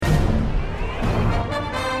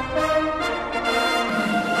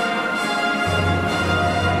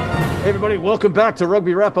Everybody, welcome back to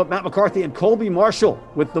Rugby Wrap-Up. Matt McCarthy and Colby Marshall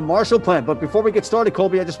with the Marshall Plan. But before we get started,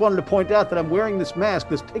 Colby, I just wanted to point out that I'm wearing this mask,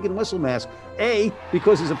 this pig and whistle mask, A,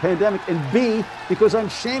 because it's a pandemic, and B, because I'm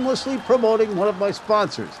shamelessly promoting one of my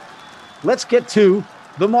sponsors. Let's get to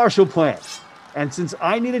the Marshall Plan. And since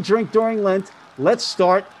I need a drink during Lent, let's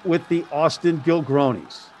start with the Austin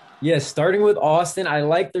Gilgronis. Yes, starting with Austin, I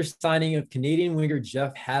like their signing of Canadian winger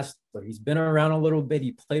Jeff Hassler. He's been around a little bit.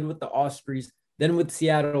 He played with the Ospreys, then with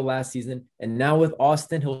Seattle last season, and now with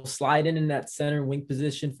Austin, he'll slide in that center wing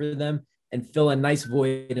position for them and fill a nice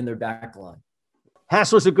void in their back line.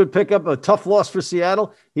 Hassler's a good pickup, a tough loss for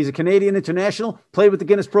Seattle. He's a Canadian international, played with the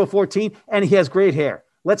Guinness Pro 14, and he has great hair.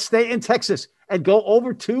 Let's stay in Texas and go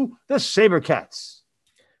over to the SaberCats.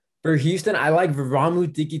 For Houston, I like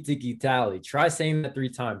Viramu Tiki Tally. Try saying that 3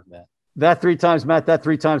 times, Matt. That 3 times, Matt. That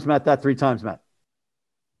 3 times, Matt. That 3 times, Matt.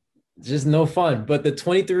 Just no fun. But the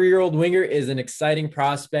 23-year-old winger is an exciting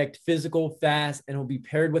prospect, physical, fast, and will be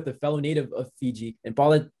paired with a fellow native of Fiji and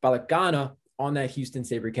Balakana on that Houston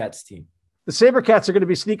SaberCats team. The SaberCats are going to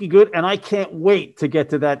be sneaky good, and I can't wait to get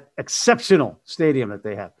to that exceptional stadium that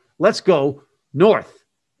they have. Let's go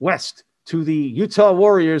northwest to the Utah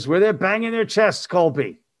Warriors, where they're banging their chests,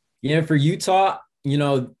 Colby. Yeah, for Utah,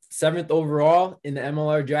 7th overall in the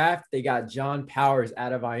MLR draft, they got John Powers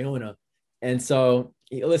out of Iona. And so,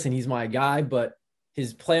 listen, he's my guy, but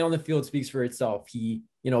his play on the field speaks for itself. He,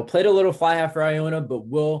 played a little fly half for Iona, but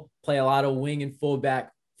will play a lot of wing and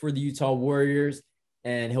fullback for the Utah Warriors.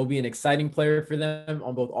 And he'll be an exciting player for them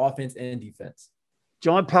on both offense and defense.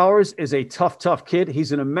 John Powers is a tough kid.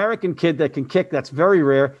 He's an American kid that can kick. That's very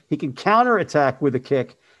rare. He can counterattack with a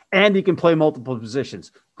kick, and he can play multiple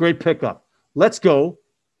positions. Great pickup. Let's go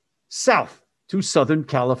south to Southern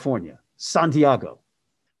California, San Diego.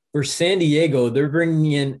 For San Diego, they're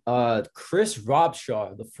bringing in Chris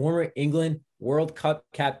Robshaw, the former England World Cup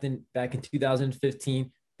captain back in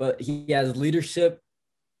 2015, but he has leadership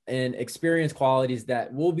and experience qualities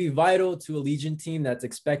that will be vital to a Legion team that's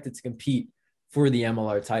expected to compete for the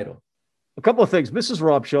MLR title. A couple of things. Mrs.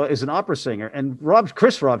 Robshaw is an opera singer, and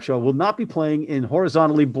Chris Robshaw will not be playing in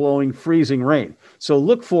horizontally blowing, freezing rain. So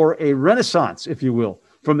look for a renaissance, if you will,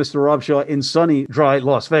 from Mr. Robshaw in sunny, dry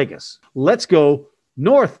Las Vegas. Let's go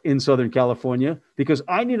north in Southern California, because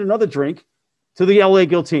I need another drink to the LA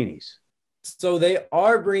Giltinis. So they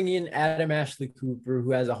are bringing in Adam Ashley Cooper,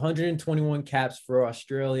 who has 121 caps for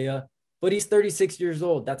Australia, but he's 36 years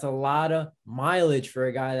old. That's a lot of mileage for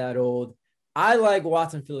a guy that old. I like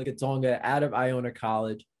Watson Filikatonga out of Iona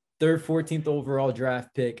College, 14th overall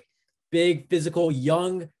draft pick, big, physical,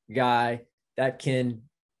 young guy that can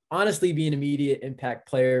honestly be an immediate impact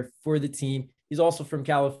player for the team. He's also from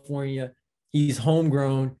California. He's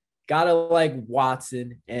homegrown. Gotta like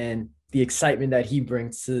Watson and the excitement that he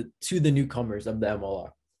brings to the newcomers of the MLR.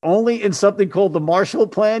 Only in something called the Marshall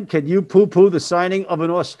Plan can you poo-poo the signing of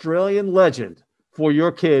an Australian legend for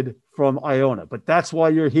your kid from Iona. But that's why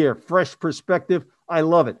you're here. Fresh perspective. I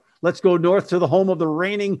love it. Let's go north to the home of the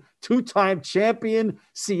reigning 2-time champion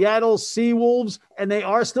Seattle Seawolves. And they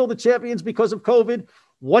are still the champions because of COVID.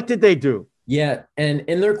 What did they do? Yeah, and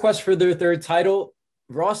in their quest for their 3rd title,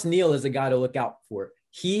 Ross Neal is a guy to look out for.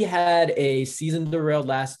 He had a season derailed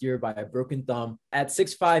last year by a broken thumb. At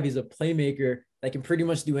 6'5", he's a playmaker that can pretty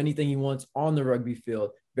much do anything he wants on the rugby field.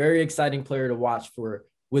 Very exciting player to watch for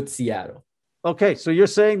with Seattle. Okay, so you're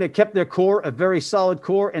saying they kept their core, a very solid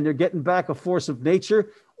core, and they're getting back a force of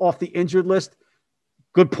nature off the injured list.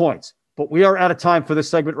 Good points. But we are out of time for this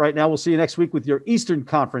segment right now. We'll see you next week with your Eastern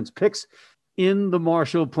Conference picks in the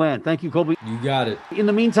Marshall Plan. Thank you, Colby. You got it. In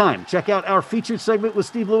the meantime, check out our featured segment with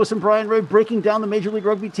Steve Lewis and Brian Ray breaking down the Major League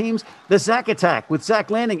Rugby teams, the Zach Attack with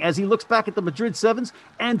Zach Lanning as he looks back at the Madrid Sevens.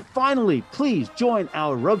 And finally, please join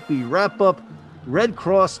our Rugby Wrap-Up Red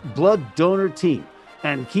Cross Blood Donor team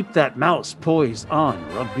and keep that mouse poised on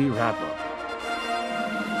Rugby Wrap-Up.